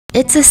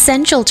It's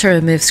essential to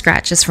remove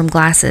scratches from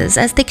glasses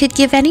as they could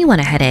give anyone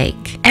a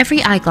headache.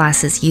 Every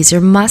eyeglasses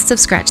user must have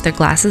scratched their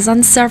glasses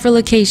on several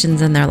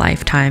occasions in their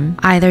lifetime.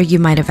 Either you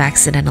might have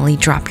accidentally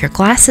dropped your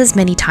glasses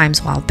many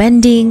times while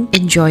bending,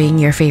 enjoying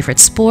your favorite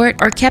sport,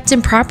 or kept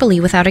improperly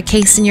without a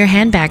case in your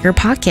handbag or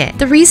pocket.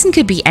 The reason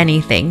could be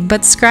anything,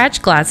 but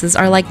scratch glasses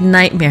are like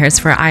nightmares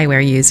for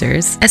eyewear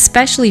users,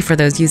 especially for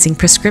those using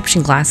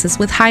prescription glasses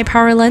with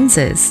high-power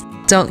lenses.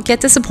 Don't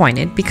get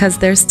disappointed because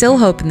there's still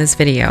hope in this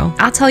video.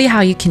 I'll tell you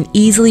how you can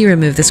easily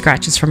remove the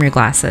scratches from your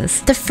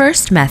glasses. The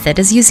first method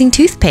is using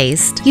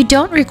toothpaste. You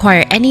don't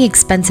require any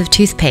expensive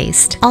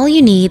toothpaste. All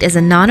you need is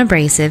a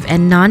non-abrasive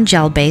and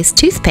non-gel based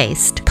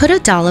toothpaste. Put a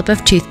dollop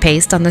of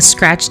toothpaste on the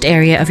scratched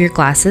area of your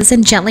glasses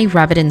and gently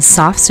rub it in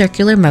soft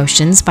circular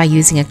motions by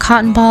using a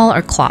cotton ball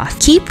or cloth.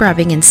 Keep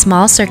rubbing in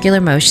small circular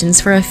motions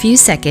for a few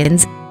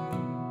seconds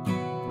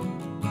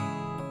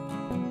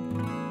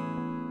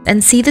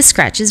and see the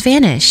scratches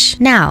vanish.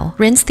 Now,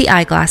 rinse the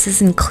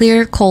eyeglasses in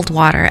clear, cold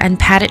water and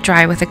pat it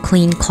dry with a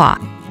clean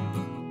cloth.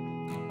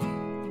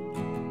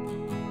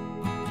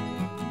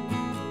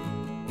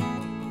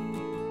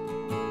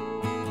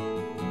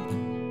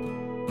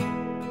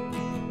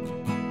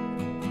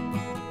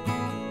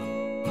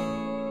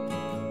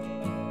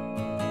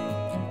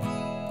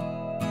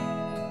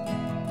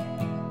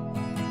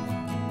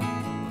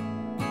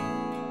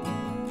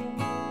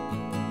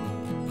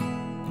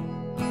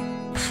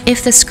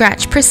 If the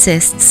scratch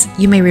persists,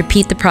 you may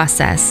repeat the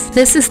process.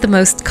 This is the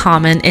most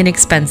common,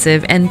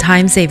 inexpensive, and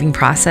time-saving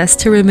process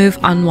to remove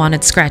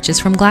unwanted scratches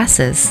from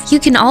glasses.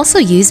 You can also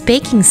use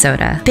baking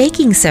soda.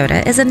 Baking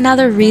soda is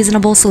another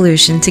reasonable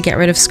solution to get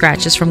rid of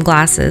scratches from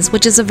glasses,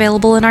 which is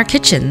available in our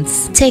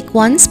kitchens. Take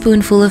 1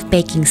 spoonful of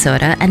baking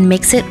soda and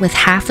mix it with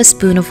half a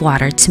spoon of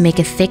water to make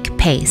a thick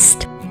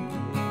paste.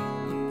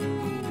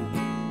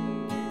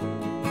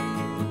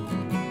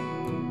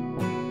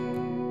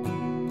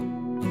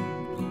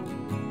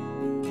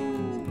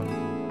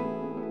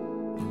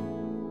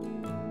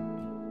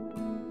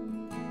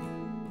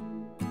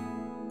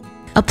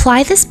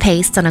 Apply this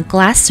paste on a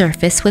glass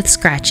surface with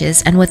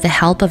scratches and with the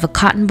help of a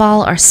cotton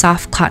ball or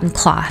soft cotton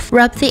cloth.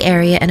 Rub the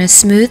area in a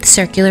smooth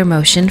circular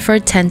motion for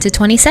 10 to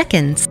 20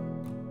 seconds.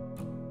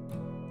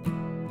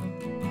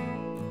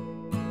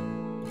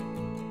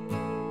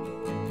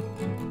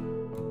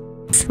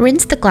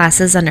 Rinse the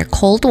glasses under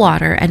cold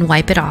water and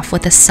wipe it off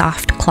with a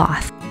soft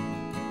cloth.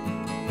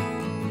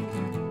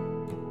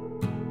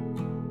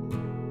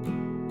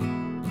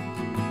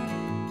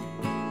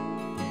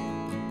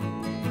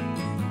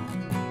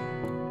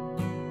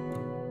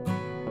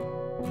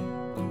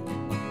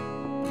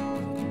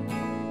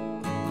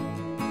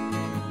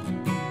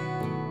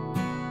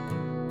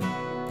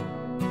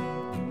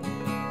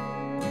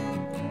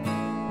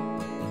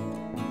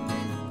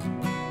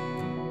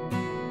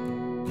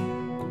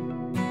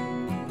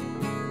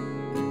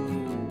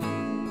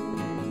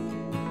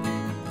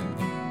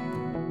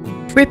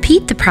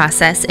 Repeat the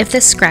process if the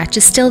scratch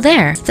is still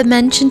there. The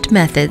mentioned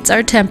methods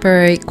are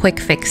temporary quick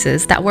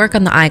fixes that work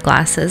on the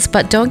eyeglasses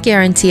but don't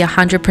guarantee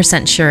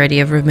 100% surety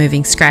of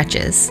removing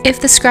scratches.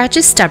 If the scratch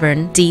is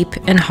stubborn, deep,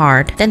 and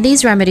hard, then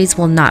these remedies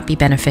will not be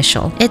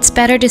beneficial. It's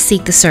better to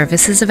seek the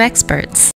services of experts.